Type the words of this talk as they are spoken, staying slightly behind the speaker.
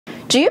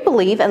Do you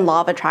believe in law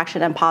of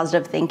attraction and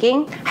positive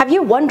thinking? Have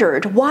you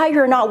wondered why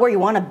you're not where you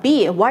want to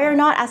be, why you're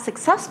not as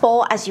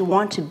successful as you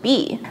want to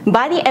be?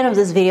 By the end of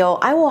this video,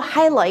 I will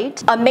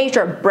highlight a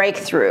major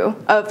breakthrough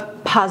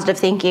of positive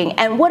thinking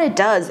and what it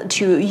does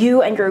to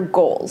you and your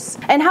goals,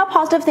 and how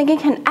positive thinking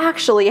can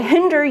actually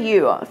hinder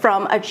you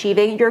from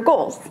achieving your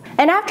goals.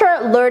 And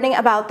after learning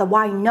about the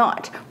why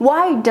not,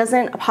 why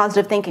doesn't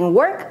positive thinking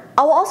work,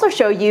 I'll also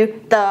show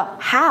you the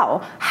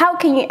how. How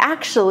can you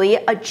actually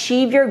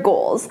achieve your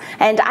goals?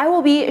 And I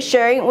will be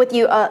sharing with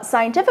you a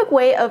scientific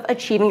way of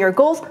achieving your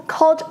goals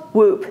called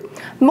WHOOP.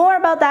 More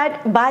about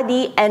that by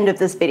the end of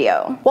this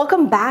video.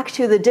 Welcome back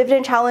to the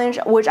Dividend Challenge,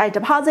 which I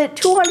deposit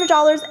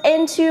 $200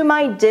 into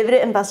my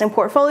dividend investing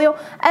portfolio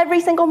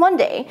every single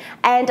Monday.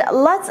 And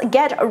let's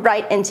get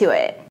right into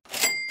it.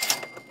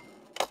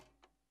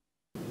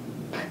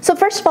 So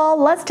first of all,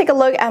 let's take a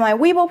look at my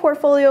Webull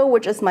portfolio,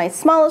 which is my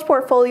smallest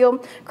portfolio.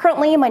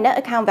 Currently, my net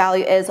account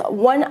value is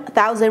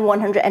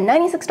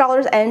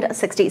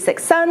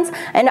 $1,196.66,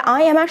 and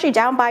I am actually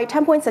down by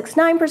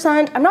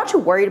 10.69%. I'm not too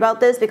worried about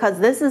this because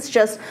this is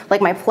just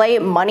like my play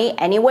money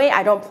anyway.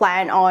 I don't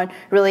plan on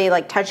really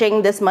like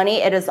touching this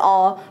money. It is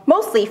all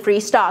mostly free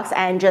stocks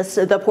and just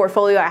the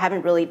portfolio. I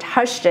haven't really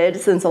touched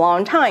it since a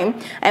long time.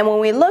 And when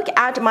we look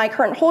at my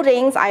current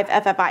holdings, I have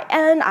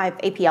FFIN, I have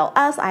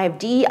APLS, I have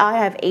DEI, I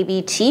have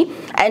ABT.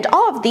 And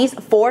all of these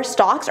 4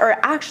 stocks are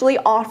actually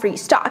all free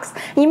stocks.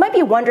 And you might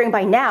be wondering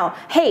by now,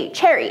 hey,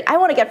 Cherry, I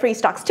want to get free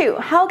stocks too.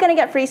 How can I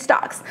get free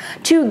stocks?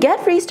 To get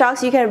free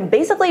stocks, you can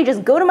basically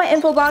just go to my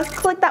info box,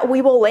 click that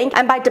Webull link,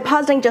 and by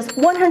depositing just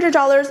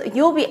 $100,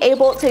 you'll be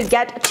able to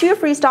get 2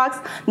 free stocks,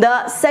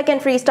 the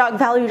second free stock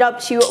valued up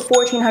to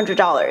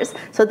 $1,400.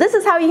 So this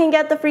is how you can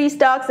get the free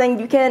stocks, and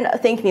you can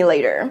thank me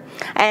later.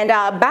 And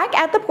back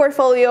at the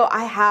portfolio,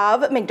 I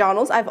have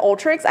McDonald's, I have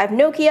Ultrix, I have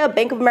Nokia,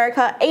 Bank of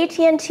America,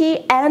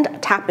 AT&T,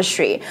 and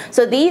Tapestry.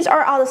 So these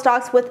are all the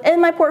stocks within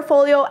my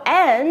portfolio,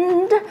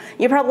 and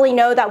you probably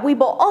know that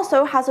Webull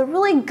also has a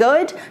really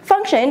good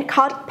function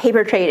called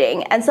paper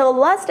trading. And so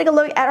let's take a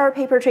look at our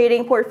paper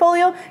trading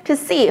portfolio to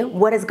see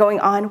what is going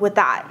on with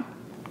that.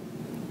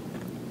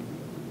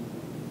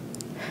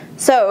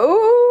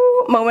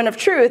 So, moment of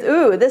truth.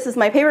 Ooh, this is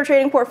my paper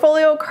trading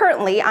portfolio.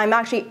 Currently, I'm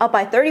actually up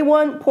by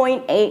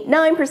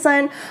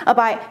 31.89%, up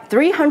by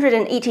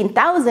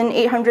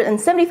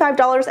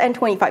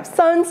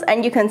 $318,875.25.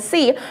 And you can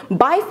see,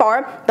 by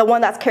far, the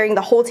one that's carrying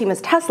the whole team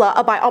is Tesla,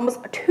 up by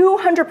almost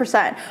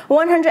 200%,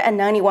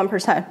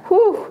 191%.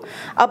 Whew,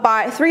 up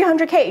by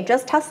 300K,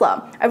 just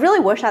Tesla. I really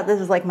wish that this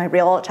is like my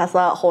real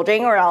Tesla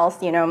holding, or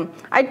else, you know,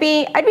 I'd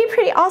be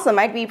pretty awesome.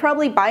 I'd be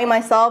probably buying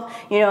myself,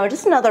 you know,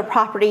 just another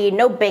property,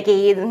 no biggie.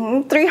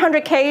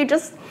 300K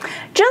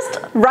just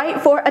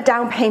right for a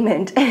down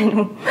payment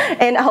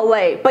in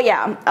LA. But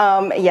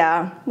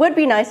yeah, would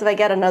be nice if I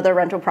get another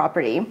rental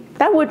property.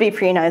 That would be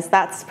pretty nice.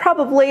 That's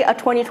probably a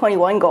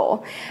 2021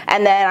 goal.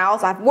 And then I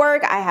also have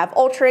work, I have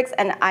Ultrix,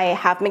 and I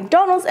have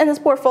McDonald's in this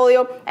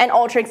portfolio, and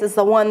Ultrix is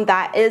the one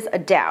that is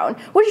down,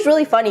 which is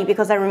really funny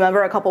because I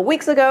remember a couple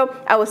weeks ago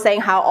I was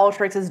saying how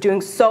Ultrix is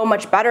doing so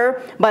much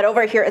better, but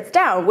over here it's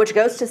down, which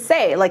goes to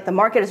say like the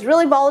market is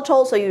really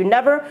volatile, so you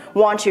never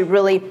want to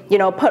really, you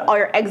know, put all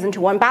your eggs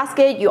into one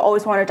basket. You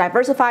always want to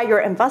diversify your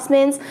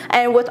investments.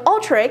 And with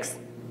Ultrix,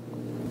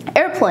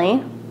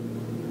 Airplane,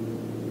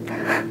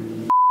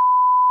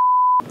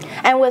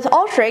 and with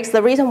Ultrix,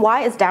 the reason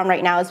why it's down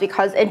right now is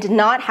because it did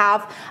not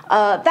have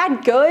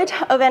that good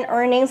of an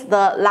earnings,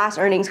 the last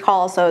earnings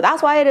call. So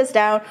that's why it is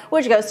down,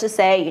 which goes to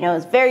say, you know,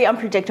 it's very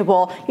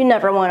unpredictable. You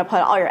never want to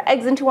put all your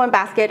eggs into one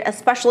basket,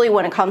 especially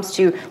when it comes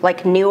to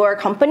like newer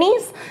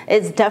companies.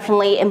 It's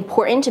definitely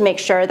important to make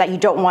sure that you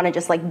don't want to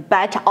just like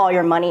bet all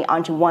your money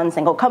onto one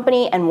single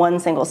company and one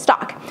single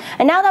stock.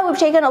 And now that we've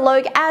taken a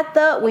look at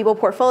the Webull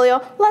portfolio,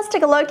 let's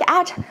take a look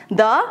at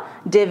the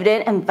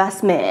dividend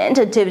investment,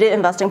 a dividend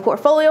investing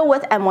portfolio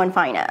with M1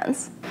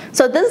 Finance.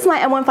 So this is my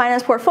M1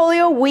 Finance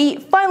portfolio. We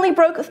finally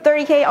broke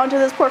 30K onto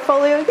this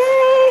portfolio.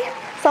 Yay!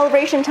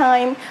 Celebration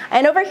time.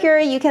 And over here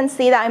you can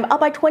see that I'm up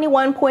by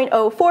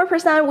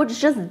 21.04%, which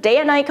is just day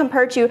and night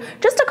compared to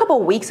just a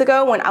couple weeks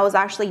ago when I was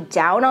actually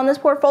down on this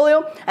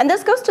portfolio. And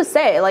this goes to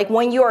say, like,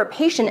 when you are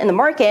patient in the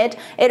market,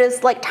 it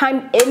is like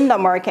time in the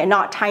market,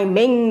 not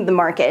timing the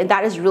market. And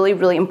that is really,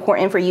 really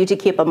important for you to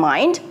keep in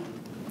mind.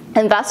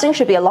 Investing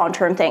should be a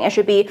long-term thing. It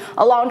should be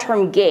a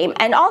long-term game.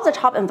 And all the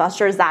top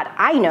investors that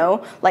I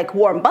know, like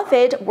Warren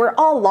Buffett, we're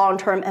all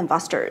long-term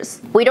investors.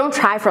 We don't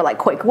try for like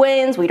quick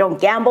wins, we don't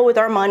gamble with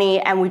our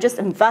money, and we just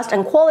invest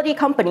in quality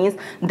companies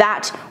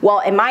that, well,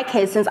 in my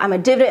case, since I'm a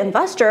dividend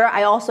investor,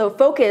 I also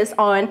focus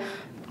on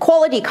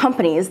quality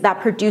companies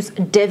that produce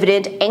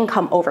dividend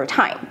income over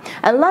time.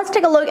 And let's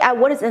take a look at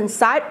what is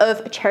inside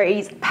of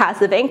Cherry's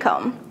passive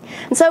income.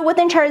 And so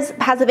within Cher's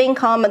passive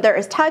income, there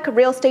is tech,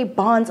 real estate,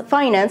 bonds,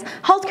 finance,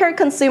 healthcare,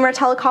 consumer,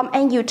 telecom,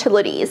 and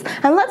utilities.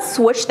 And let's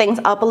switch things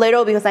up a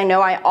little because I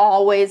know I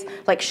always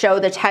like show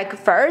the tech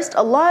first.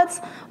 Let's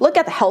look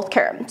at the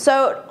healthcare.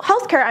 So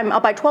healthcare, I'm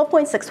up by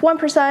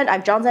 12.61%. I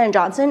have Johnson &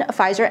 Johnson,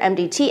 Pfizer,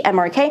 MDT,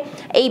 MRK,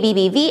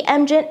 ABBV,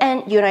 Amgen,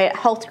 and United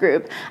Health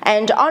Group.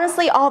 And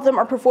honestly, all of them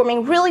are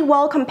performing really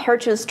well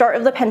compared to the start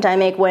of the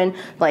pandemic when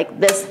like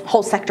this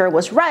whole sector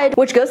was red,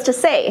 which goes to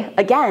say,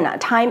 again,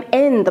 time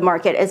in the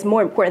market is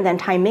more important than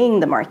timing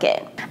the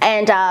market.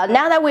 And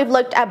now that we've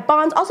looked at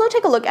bonds, also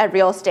take a look at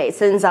real estate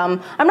since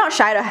I'm not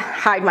shy to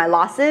hide my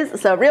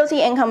losses. So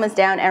realty income is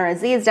down,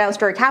 NRZ is down,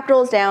 Story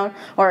Capital is down,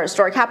 or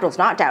Story Capital is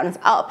not down, it's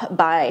up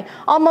by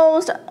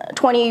almost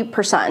 20%,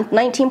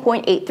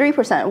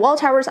 19.83%.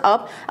 Welltower's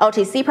up,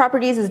 LTC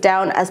Properties is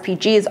down,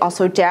 SPG is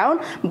also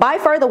down. By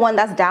far the one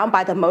that's down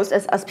by the most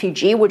is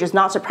SPG, which is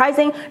not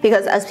surprising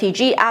because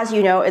SPG, as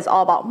you know, is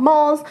all about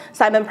malls,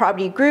 Simon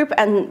Property Group,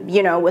 and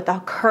you know, with the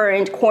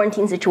current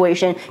quarantine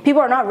situation,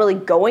 people are not really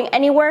going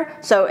anywhere,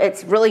 so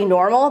it's really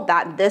normal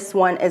that this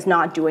one is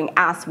not doing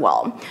as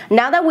well.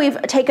 Now that we've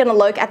taken a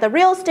look at the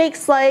real estate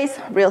slice,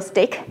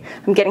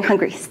 I'm getting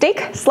hungry,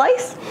 steak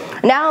slice.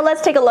 Now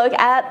let's take a look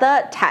at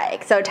the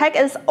tech. So tech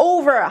is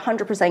over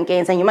 100%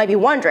 gains, and you might be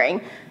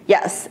wondering,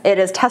 yes, it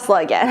is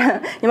Tesla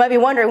again. You might be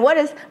wondering what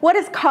is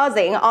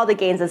causing all the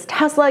gains. Is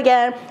Tesla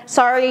again?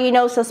 Sorry,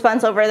 no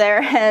suspense over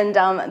there. And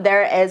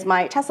there is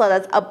my Tesla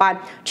that's up by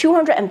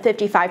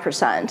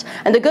 255%.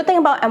 And the good thing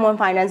about M1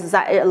 Finance is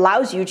that it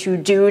allows you to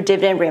do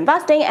dividend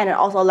reinvesting, and it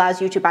also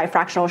allows you to buy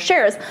fractional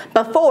shares.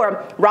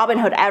 Before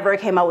Robinhood ever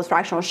came out with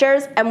fractional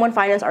shares, M1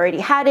 Finance already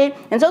had it.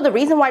 And so the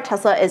reason why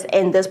Tesla is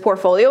in this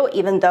portfolio,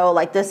 even though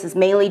like this is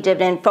mainly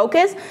dividend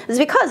focused, is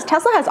because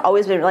Tesla has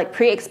always been like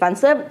pretty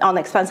expensive on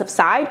the expensive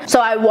side. So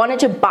I wanted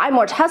to buy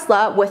more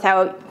Tesla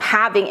without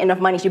having enough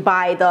money to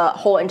buy the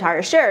whole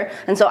entire share.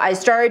 And so I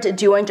started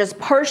doing just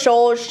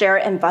partial share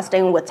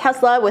investing with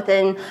Tesla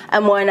within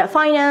M1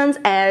 Finance,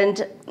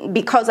 and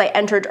because I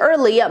entered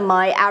early,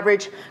 my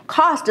average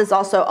cost is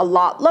also a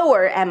lot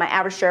lower, and my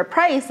average share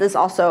price is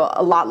also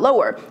a lot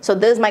lower. So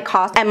this is my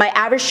cost, and my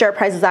average share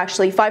price is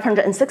actually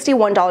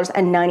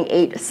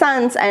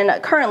 $561.98.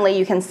 And currently,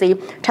 you can see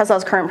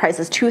Tesla's current price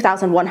is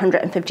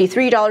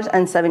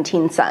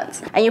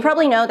 $2,153.17. And you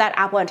probably know that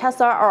Apple and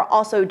Tesla are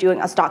also doing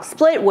a stock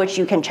split, which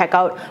you can check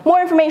out more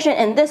information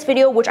in this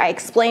video, which I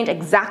explained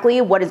exactly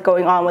what is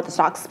going on with the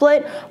stock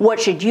split. What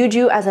should you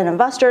do as an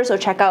investor? So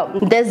check out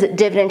this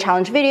dividend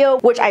challenge video,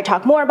 which I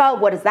talk more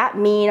about what does that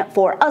mean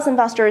for us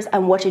investors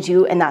and what to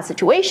do in that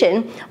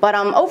situation. But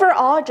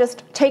overall,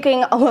 just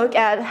taking a look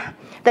at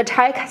the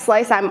tech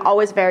slice, I'm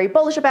always very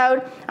bullish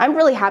about. I'm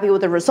really happy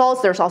with the results.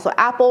 There's also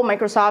Apple,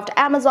 Microsoft,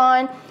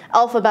 Amazon,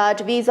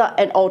 Alphabet, Visa,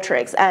 and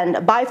Ultrix.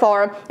 And by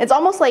far, it's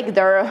almost like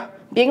they're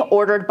being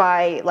ordered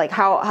by like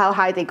how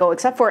high they go,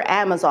 except for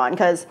Amazon,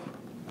 because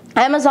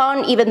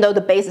Amazon, even though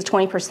the base is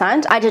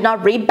 20%, I did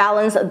not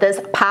rebalance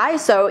this pie.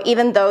 So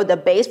even though the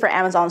base for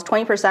Amazon is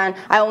 20%,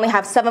 I only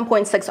have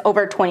 7.6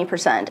 over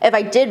 20%. If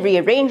I did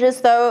rearrange this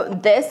though,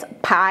 this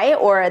pie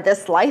or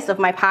this slice of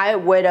my pie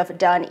would have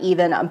done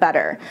even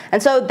better.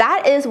 And so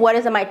that is what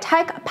is in my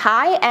tech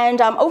pie.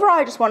 And overall,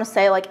 I just want to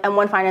say like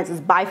M1 Finance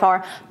is by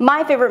far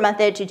my favorite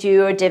method to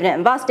do dividend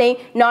investing,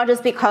 not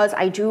just because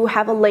I do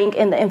have a link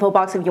in the info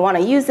box if you want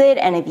to use it.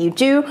 And if you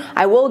do,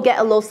 I will get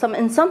a little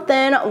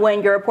something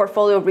when your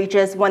portfolio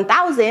reaches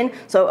 1,000.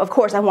 So of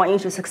course I want you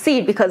to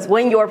succeed, because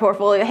when your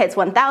portfolio hits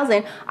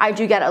 1,000, I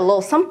do get a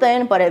little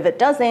something, but if it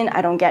doesn't,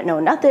 I don't get no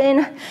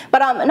nothing. But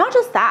not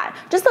just that,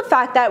 just the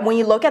fact that when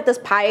you look at this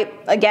pie,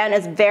 again,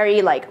 it's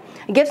very like,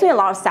 it gives me a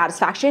lot of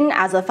satisfaction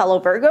as a fellow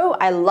Virgo.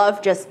 I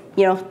love just,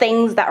 you know,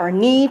 things that are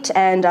neat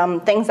and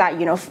things that,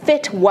 you know,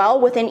 fit well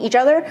within each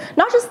other.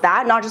 Not just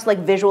that, not just like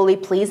visually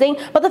pleasing,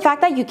 but the fact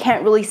that you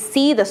can't really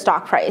see the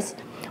stock price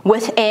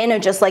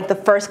within just like the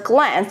first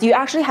glance. You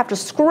actually have to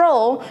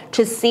scroll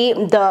to see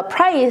the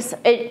price.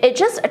 It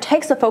just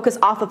takes the focus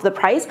off of the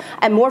price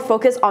and more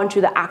focus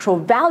onto the actual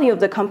value of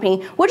the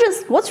company, which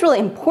is what's really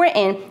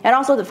important. And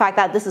also the fact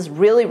that this is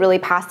really, really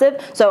passive.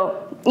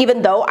 So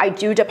even though I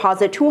do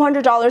deposit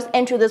 $200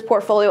 into this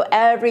portfolio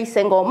every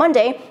single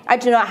Monday, I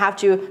do not have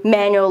to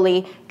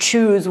manually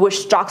choose which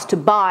stocks to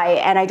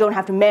buy, and I don't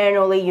have to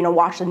manually, you know,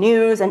 watch the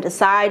news and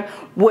decide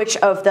which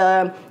of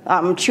the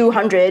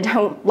 200,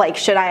 like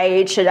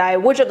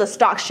which of the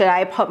stocks should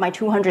I put my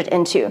 200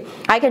 into.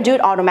 I can do it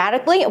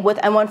automatically with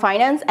M1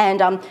 Finance,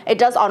 and it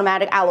does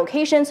automatic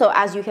allocation. So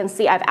as you can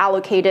see, I've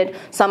allocated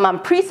some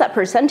preset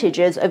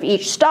percentages of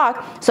each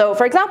stock. So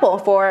for example,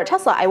 for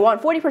Tesla, I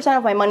want 40%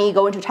 of my money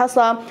go into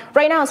Tesla, Tesla.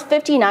 Right now it's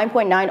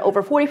 59.9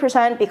 over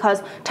 40%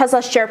 because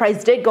Tesla's share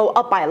price did go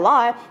up by a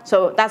lot,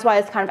 so that's why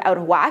it's kind of out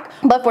of whack.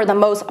 But for the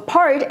most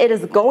part, it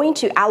is going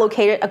to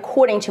allocate it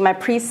according to my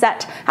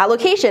preset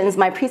allocations,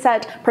 my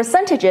preset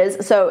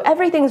percentages, so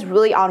everything's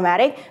really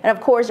automatic. And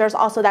of course, there's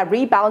also that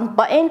rebalance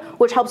button,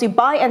 which helps you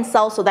buy and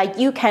sell so that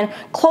you can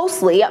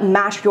closely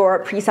match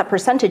your preset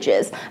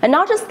percentages. And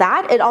not just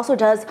that, it also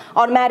does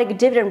automatic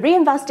dividend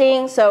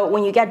reinvesting. So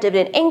when you get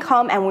dividend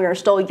income and when you're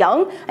still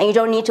young and you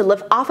don't need to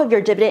live off of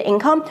your dividend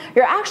income,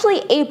 you're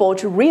actually able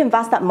to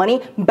reinvest that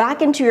money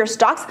back into your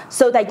stocks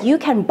so that you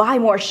can buy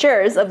more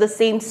shares of the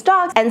same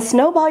stocks and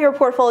snowball your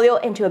portfolio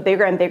into a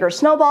bigger and bigger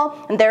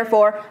snowball, and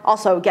therefore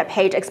also get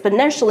paid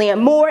exponentially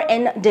more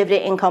in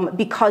dividend income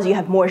because you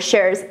have more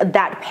shares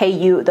that pay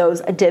you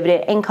those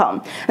dividend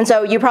income. And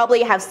so you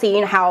probably have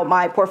seen how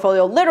my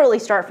portfolio literally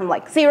started from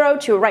like 0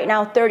 to right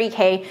now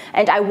 30K,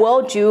 and I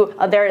will do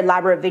a very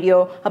elaborate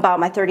video about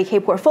my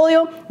 30K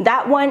portfolio.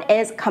 That one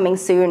is coming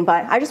soon,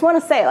 but I just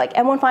want to say like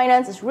M1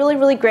 Finance is really,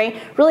 really great,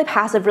 really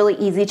passive, really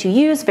easy to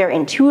use, very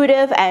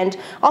intuitive, and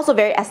also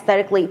very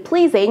aesthetically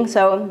pleasing.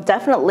 So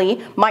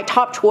definitely my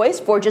top choice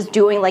for just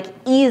doing like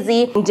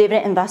easy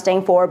dividend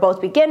investing for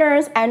both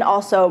beginners and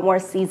also more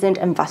seasoned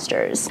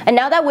investors. And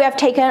now that we have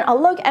taken a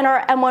look at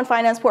our M1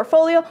 Finance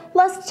portfolio,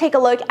 let's take a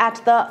look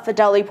at the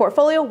Fidelity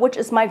portfolio, which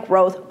is my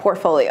growth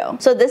portfolio.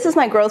 So this is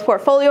my growth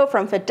portfolio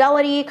from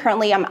Fidelity.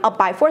 Currently, I'm up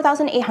by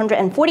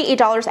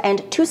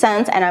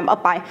 $4,848.02, and I'm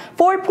up by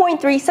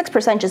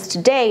 4.36% just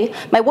today.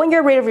 My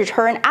one-year rate of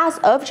return as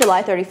of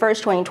July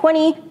 31st,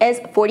 2020 is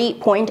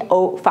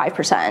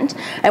 40.05%.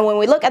 And when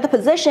we look at the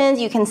positions,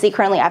 you can see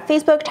currently at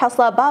Facebook,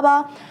 Tesla,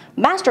 Baba,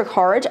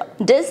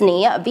 MasterCard,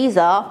 Disney,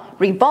 Visa,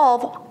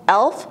 Revolve,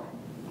 Elf,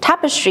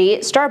 Tapestry,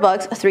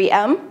 Starbucks,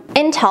 3M,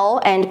 Intel,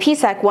 and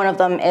PSEC. One of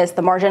them is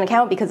the margin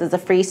account because it's a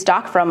free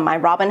stock from my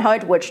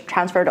Robinhood, which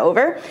transferred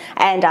over.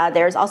 And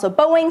there's also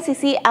Boeing,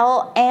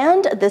 CCL,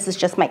 and this is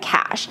just my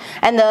cash.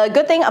 And the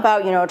good thing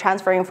about,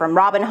 transferring from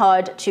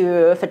Robinhood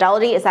to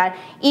Fidelity is that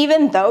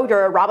even though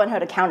your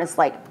Robinhood account is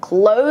like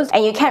closed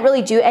and you can't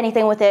really do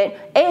anything with it,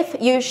 if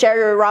you share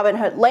your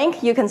Robinhood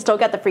link, you can still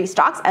get the free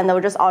stocks and they'll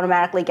just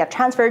automatically get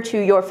transferred to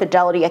your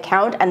Fidelity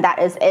account. And that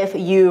is if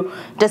you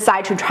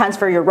decide to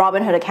transfer your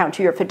Robinhood account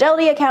to your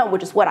Fidelity account,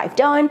 which is what I've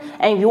done.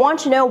 And if you want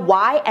to know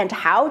why and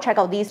how, check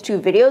out these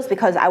two videos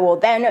because I will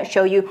then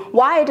show you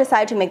why I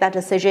decided to make that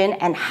decision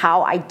and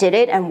how I did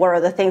it and what are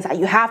the things that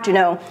you have to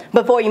know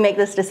before you make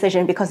this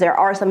decision, because there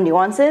are some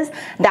nuances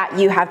that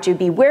you have to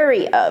be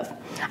wary of.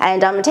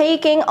 And I'm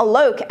taking a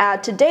look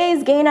at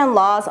today's gain and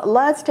loss.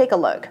 Let's take a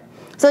look.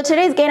 So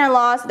today's gain and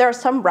loss, there are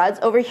some reds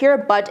over here,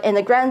 but in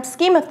the grand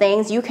scheme of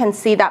things, you can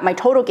see that my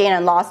total gain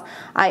and loss,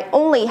 I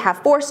only have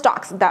 4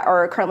 stocks that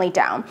are currently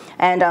down.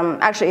 And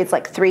actually it's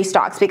like 3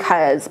 stocks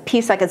because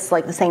PSEC is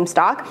like the same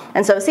stock.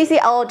 And so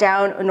CCL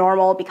down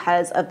normal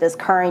because of this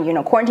current,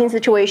 quarantine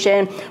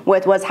situation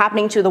with what's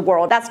happening to the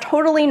world. That's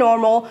totally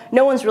normal.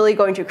 No one's really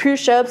going to cruise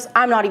ships.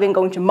 I'm not even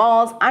going to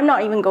malls. I'm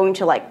not even going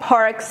to like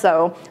parks.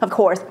 So of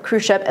course,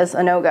 cruise ship is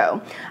a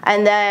no-go.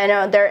 And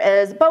then there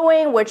is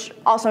Boeing, which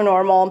also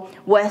normal,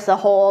 with the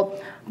whole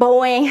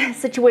Boeing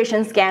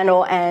situation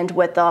scandal and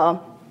with the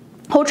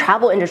whole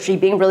travel industry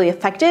being really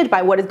affected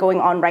by what is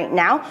going on right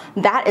now.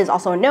 That is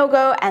also a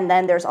no-go. And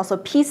then there's also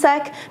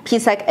PSEC.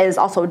 PSEC is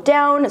also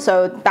down,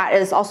 so that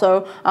is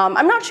also,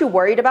 I'm not too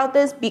worried about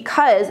this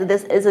because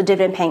this is a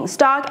dividend paying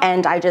stock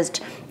and I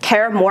just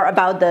care more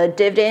about the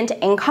dividend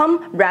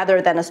income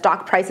rather than a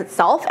stock price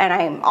itself. And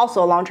I'm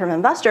also a long-term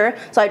investor,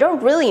 so I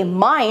don't really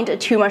mind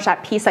too much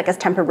that PSEC is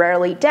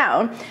temporarily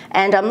down.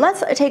 And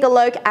let's take a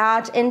look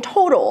at in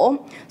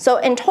total. So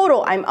in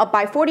total, I'm up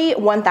by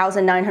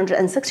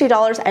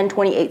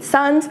 $41,960.28.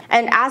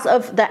 And as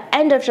of the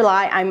end of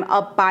July, I'm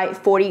up by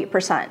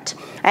 40%.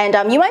 And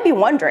you might be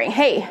wondering,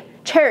 hey,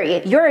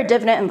 Cherry, you're a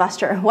dividend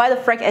investor. Why the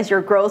frick is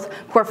your growth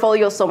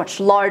portfolio so much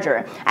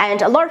larger?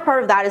 And a large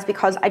part of that is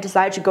because I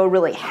decided to go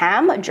really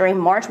ham during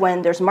March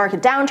when there's a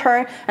market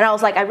downturn. And I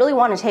was like, I really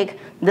want to take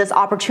this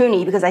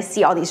opportunity because I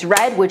see all these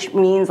red, which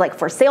means like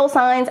for sale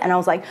signs. And I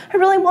was like, I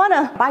really want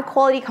to buy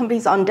quality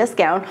companies on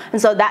discount.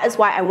 And so that is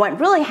why I went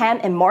really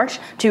ham in March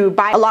to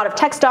buy a lot of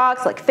tech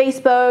stocks like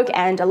Facebook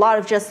and a lot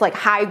of just like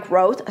high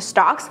growth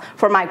stocks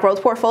for my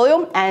growth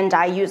portfolio. And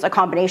I used a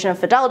combination of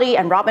Fidelity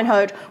and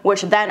Robinhood,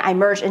 which then I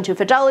merged into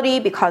Fidelity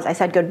because I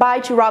said goodbye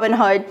to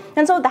Robinhood.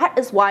 And so that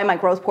is why my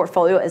growth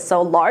portfolio is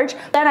so large.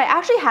 Then I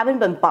actually haven't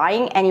been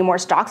buying any more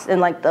stocks in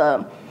like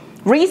the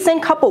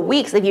recent couple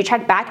weeks. If you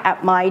check back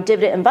at my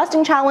dividend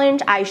investing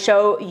challenge, I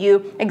show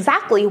you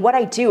exactly what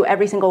I do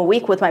every single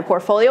week with my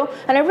portfolio,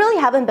 and I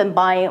really haven't been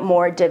buying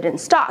more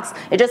dividend stocks.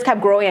 It just kept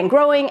growing and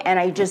growing, and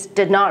I just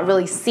did not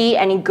really see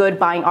any good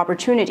buying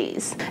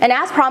opportunities. And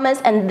as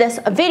promised in this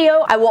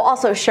video, I will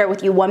also share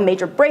with you one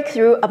major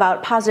breakthrough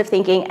about positive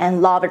thinking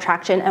and law of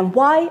attraction and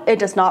why it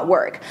does not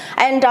work.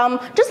 And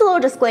just a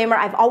little disclaimer,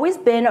 I've always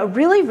been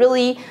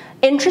really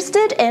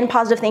interested in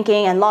positive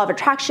thinking and law of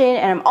attraction,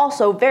 and I'm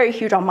also very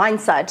huge on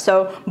mindset.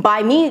 So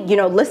by me,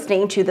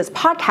 listening to this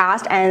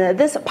podcast, and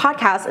this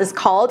podcast is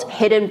called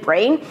Hidden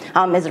Brain,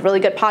 it's a really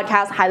good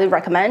podcast, highly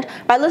recommend.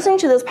 By listening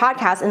to this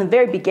podcast in the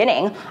very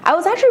beginning, I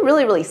was actually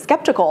really, really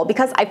skeptical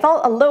because I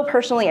felt a little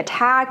personally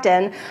attacked,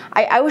 and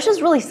I was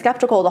just really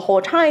skeptical the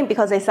whole time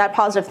because they said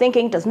positive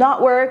thinking does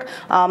not work.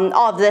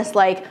 All of this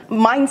like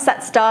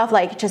mindset stuff,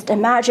 like just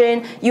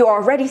imagine you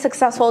are already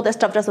successful, this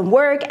stuff doesn't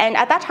work. And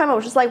at that time I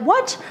was just like,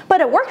 what?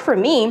 But it worked for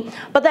me.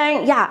 But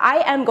then yeah,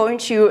 I am going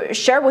to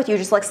share with you,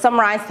 just like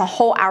summarize the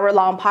whole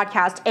hour-long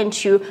podcast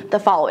into the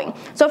following.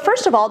 So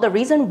first of all, the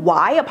reason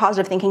why a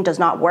positive thinking does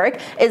not work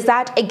is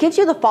that it gives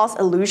you the false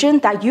illusion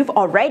that you've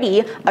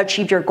already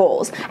achieved your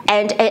goals.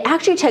 And it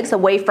actually takes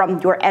away from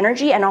your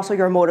energy and also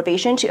your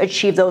motivation to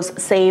achieve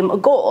those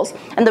same goals.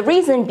 And the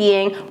reason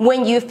being,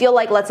 when you feel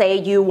like, let's say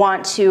you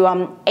want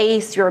to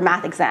ace your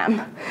math exam.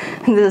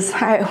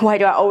 Why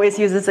do I always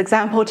use this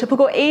example?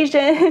 Typical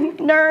Asian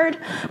nerd.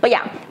 But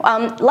yeah,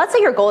 let's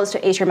say your goal is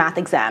to ace your math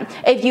exam.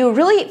 If you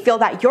really feel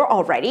that you're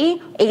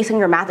already acing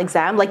your math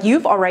exam, like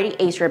you've already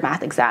aced your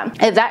math exam,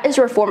 if that is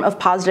your form of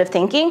positive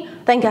thinking,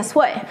 then guess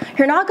what?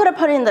 You're not gonna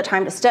put in the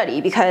time to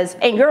study because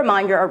in your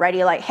mind, you're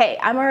already like, hey,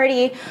 I'm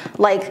already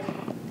like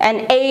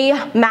an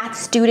A math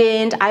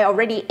student, I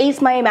already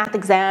aced my math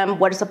exam.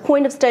 What is the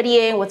point of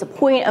studying? What's the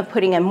point of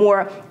putting in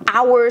more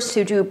hours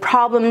to do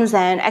problems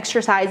and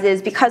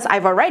exercises because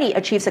I've already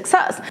achieved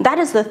success? That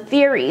is the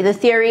theory. The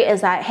theory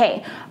is that,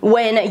 hey,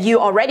 when you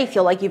already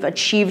feel like you've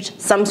achieved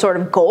some sort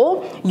of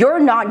goal, you're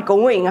not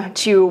going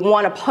to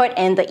want to put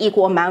in the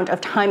equal amount of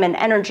time and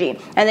energy.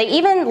 And they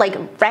even like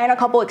ran a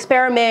couple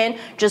experiments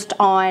just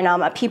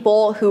on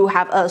people who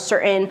have a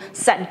certain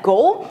set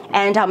goal.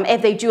 And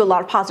if they do a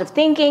lot of positive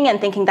thinking and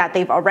thinking that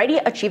they've already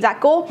achieved that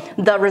goal,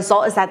 the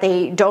result is that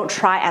they don't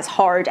try as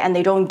hard and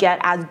they don't get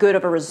as good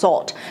of a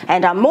result.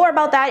 And more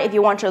about that, if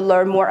you want to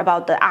learn more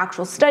about the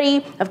actual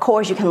study, of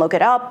course you can look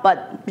it up,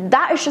 but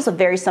that is just a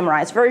very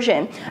summarized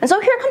version. And so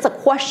here comes a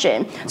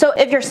question. So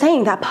if you're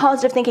saying that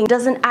positive thinking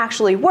doesn't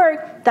actually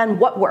work, then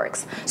what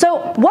works?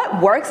 So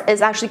what works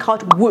is actually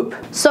called WOOP.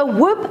 So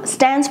WOOP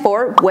stands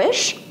for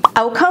wish,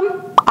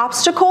 outcome,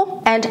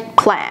 obstacle, and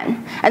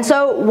plan. And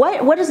so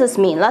what does this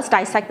mean? Let's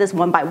dissect this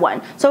one by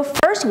one. So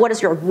first, what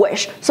is your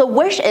wish? So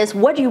wish is,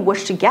 what do you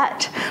wish to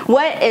get?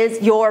 What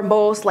is your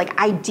most like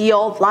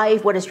ideal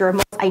life? What is your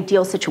most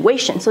ideal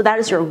situation? So that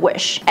is your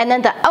wish. And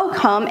then the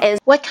outcome is,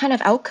 what kind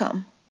of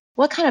outcome?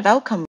 What kind of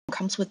outcome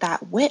comes with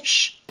that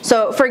wish?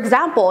 So for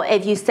example,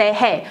 if you say,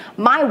 hey,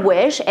 my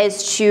wish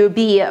is to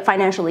be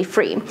financially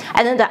free,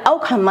 and then the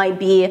outcome might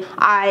be,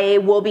 I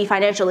will be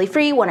financially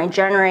free when I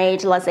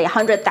generate, let's say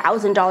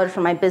 $100,000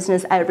 from my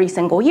business every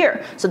single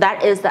year. So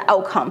that is the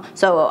outcome.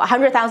 So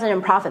 100,000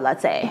 in profit,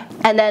 let's say.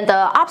 And then the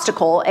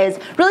obstacle is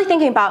really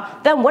thinking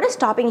about, then what is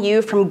stopping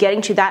you from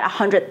getting to that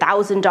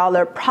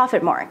 $100,000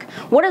 profit mark?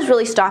 What is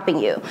really stopping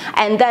you?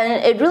 And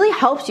then it really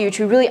helps you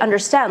to really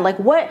understand, like,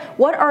 what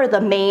are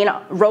the main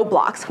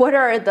roadblocks? What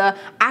are the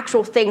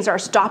actual things that are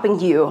stopping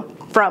you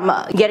from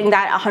getting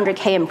that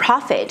 100K in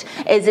profit?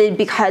 Is it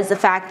because the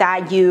fact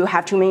that you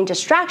have too many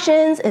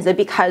distractions? Is it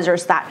because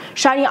there's that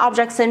shiny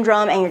object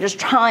syndrome and you're just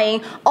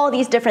trying all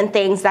these different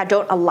things that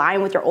don't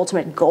align with your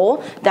ultimate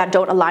goal, that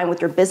don't align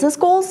with your business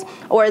goals?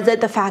 Or is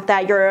it the fact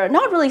that you're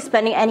not really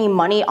spending any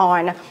money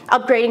on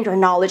upgrading your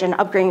knowledge and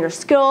upgrading your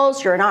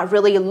skills? You're not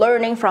really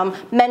learning from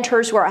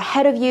mentors who are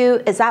ahead of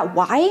you. Is that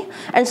why?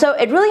 And so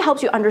it really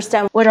helps you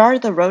understand what are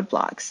the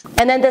roadblocks.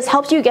 And then this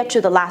helps you get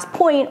to the last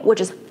point,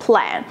 which is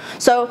plan.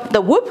 So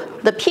the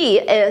WOOP, the P,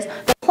 is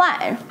the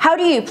plan. How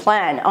do you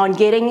plan on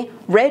getting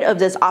rid of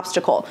this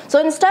obstacle? So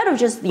instead of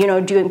just,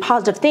 doing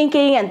positive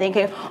thinking and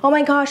thinking, oh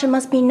my gosh, it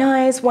must be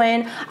nice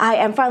when I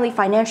am finally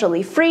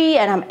financially free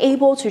and I'm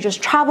able to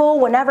just travel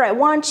whenever I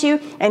want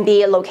to and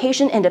be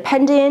location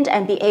independent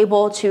and be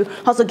able to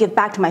also give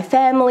back to my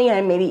family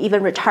and maybe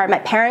even retire my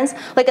parents.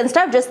 Like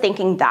instead of just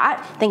thinking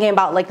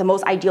about like the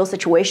most ideal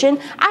situation,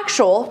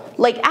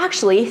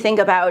 actually think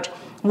about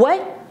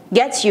what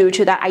gets you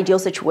to that ideal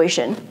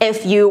situation.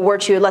 If you were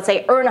to, let's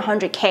say, earn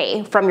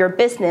 100K from your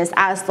business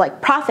as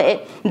like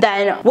profit,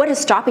 then what is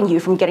stopping you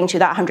from getting to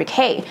that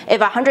 100K?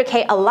 If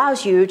 100K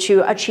allows you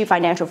to achieve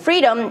financial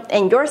freedom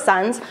in your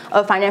sense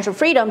of financial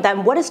freedom,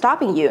 then what is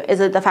stopping you?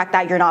 Is it the fact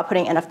that you're not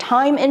putting enough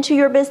time into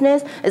your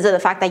business? Is it the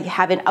fact that you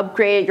haven't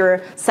upgraded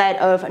your set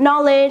of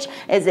knowledge?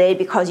 Is it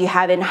because you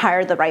haven't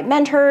hired the right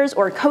mentors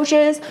or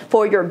coaches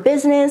for your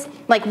business?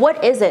 Like,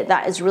 what is it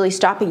that is really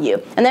stopping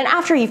you? And then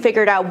after you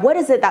figured out what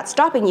is it that's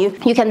stopping you,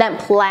 you can then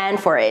plan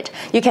for it.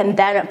 You can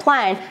then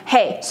plan,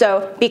 hey,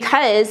 so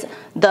because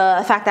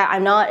the fact that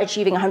I'm not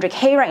achieving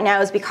 100K right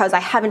now is because I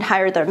haven't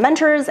hired the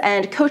mentors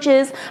and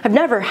coaches. I've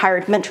never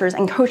hired mentors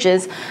and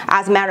coaches,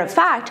 as a matter of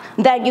fact,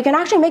 then you can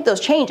actually make those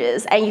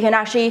changes and you can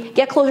actually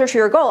get closer to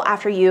your goal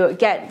after you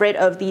get rid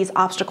of these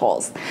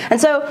obstacles.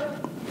 And so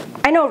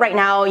I know right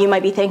now you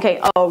might be thinking,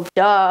 oh,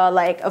 duh,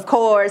 like, of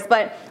course.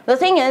 But the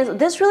thing is,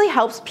 this really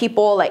helps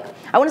people, like,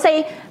 I want to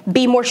say,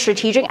 be more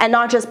strategic and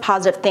not just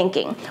positive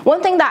thinking.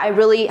 One thing that I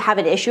really have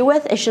an issue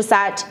with is just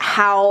that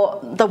how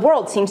the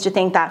world seems to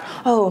think that,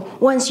 oh,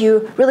 once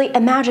you really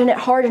imagine it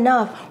hard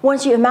enough,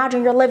 once you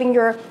imagine you're living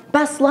your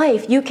best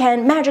life, you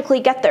can magically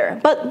get there.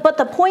 But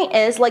the point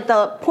is, like,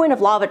 the point of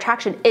law of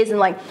attraction isn't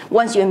like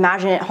once you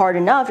imagine it hard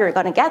enough, you're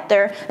gonna get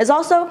there. It's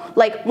also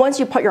like once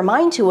you put your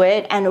mind to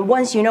it and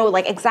once you know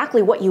like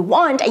exactly what you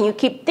want and you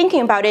keep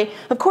thinking about it,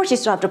 of course you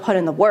still have to put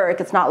in the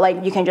work. It's not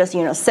like you can just,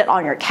 you know, sit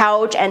on your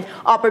couch and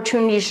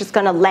opportunity is just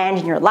gonna land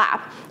in your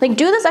lap. Like,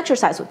 do this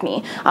exercise with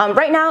me.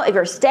 Right now, if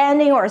you're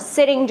standing or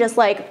sitting, just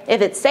like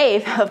if it's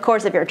safe, of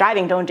course, if you're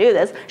driving, don't do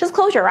this. Just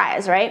close your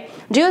eyes, right?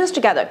 Do this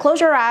together.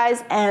 Close your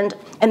eyes and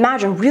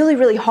imagine really,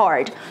 really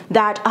hard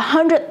that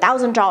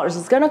 $100,000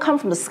 is gonna come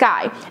from the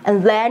sky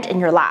and land in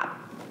your lap.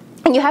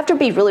 And you have to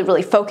be really,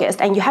 really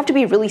focused and you have to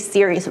be really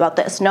serious about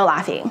this, no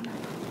laughing.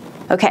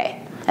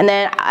 Okay, and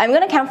then I'm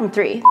gonna count from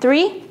 3.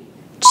 3,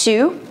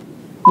 2,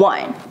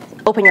 1.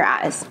 Open your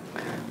eyes.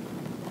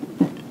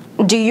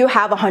 Do you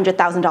have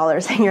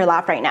 $100,000 in your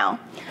lap right now?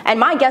 And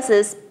my guess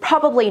is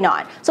probably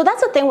not. So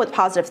that's the thing with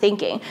positive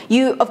thinking.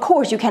 Of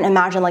course, you can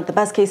imagine like the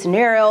best case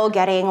scenario,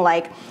 getting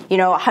like, you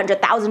know,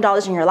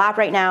 $100,000 in your lap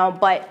right now,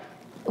 but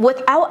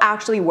without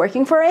actually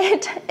working for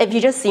it, if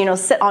you just, you know,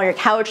 sit on your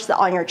couch, sit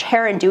on your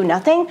chair and do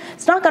nothing,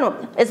 it's not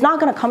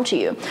gonna come to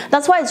you.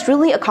 That's why it's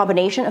really a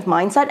combination of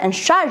mindset and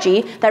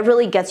strategy that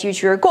really gets you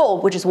to your goal,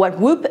 which is what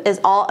Whoop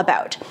is all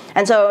about.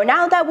 And so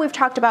now that we've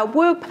talked about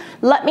Whoop,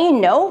 let me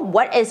know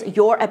what is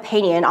your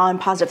opinion on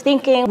positive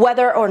thinking,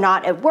 whether or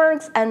not it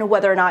works, and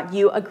whether or not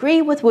you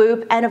agree with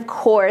Whoop, and of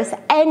course,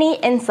 any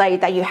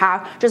insight that you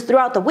have just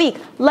throughout the week,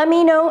 let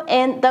me know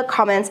in the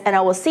comments, and I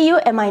will see you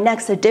in my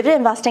next dividend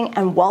investing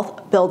and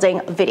wealth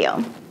building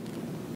video.